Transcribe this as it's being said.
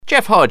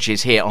Jeff Hodge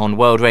is here on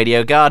World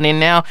Radio Gardening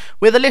now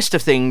with a list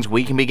of things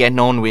we can be getting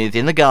on with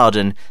in the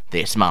garden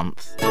this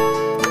month.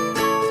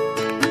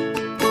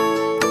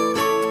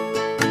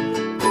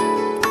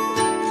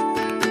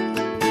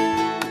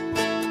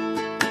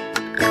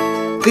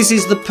 This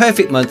is the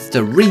perfect month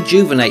to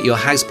rejuvenate your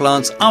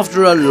houseplants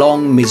after a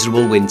long,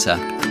 miserable winter.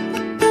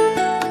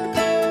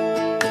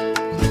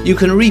 You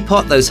can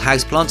repot those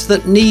houseplants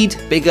that need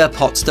bigger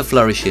pots to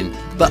flourish in,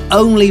 but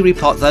only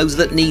repot those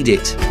that need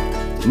it.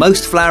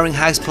 Most flowering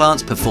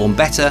houseplants perform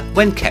better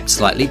when kept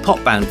slightly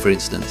pot-bound, for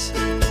instance.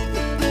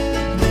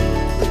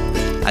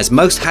 As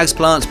most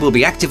houseplants will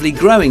be actively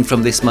growing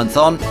from this month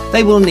on,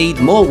 they will need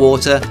more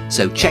water,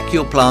 so check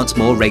your plants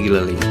more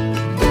regularly.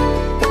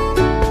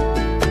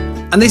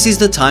 And this is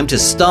the time to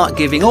start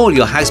giving all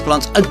your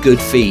houseplants a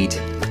good feed.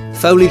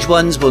 Foliage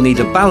ones will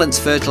need a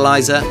balanced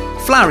fertiliser,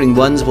 flowering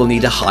ones will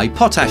need a high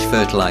potash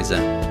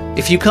fertiliser.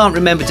 If you can't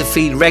remember to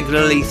feed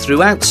regularly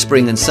throughout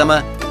spring and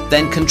summer,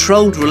 then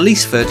controlled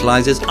release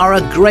fertilisers are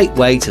a great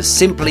way to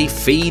simply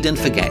feed and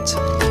forget.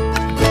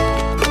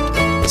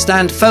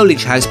 Stand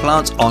foliage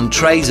houseplants on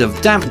trays of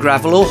damp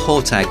gravel or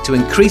Hortag to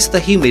increase the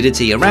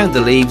humidity around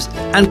the leaves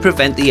and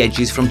prevent the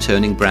edges from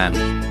turning brown.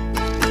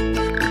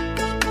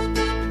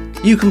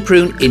 You can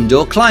prune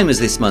indoor climbers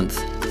this month.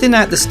 Thin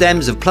out the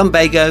stems of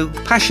plumbago,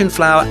 passion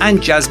flower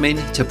and jasmine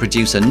to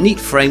produce a neat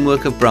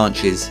framework of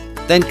branches.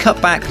 Then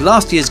cut back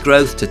last year's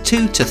growth to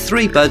 2 to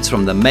 3 buds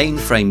from the main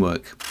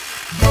framework.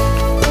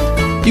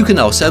 You can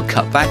also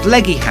cut back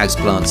leggy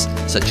houseplants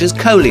such as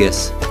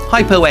Coleus,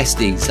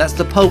 Hypoestes, that's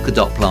the polka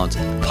dot plant,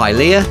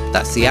 Pilea,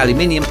 that's the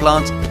aluminium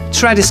plant,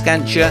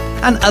 Tradescantia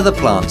and other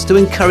plants to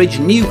encourage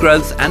new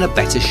growth and a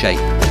better shape.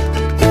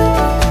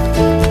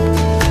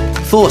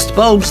 Forced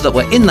bulbs that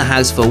were in the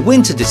house for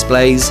winter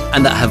displays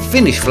and that have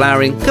finished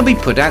flowering can be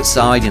put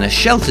outside in a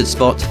sheltered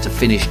spot to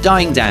finish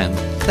dying down.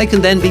 They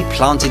can then be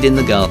planted in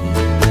the garden.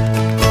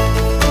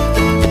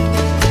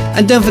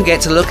 And don't forget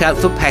to look out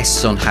for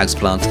pests on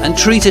houseplants and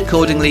treat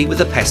accordingly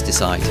with a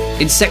pesticide.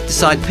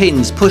 Insecticide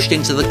pins pushed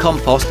into the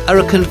compost are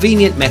a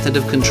convenient method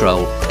of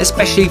control,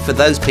 especially for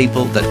those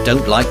people that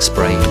don't like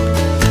spraying.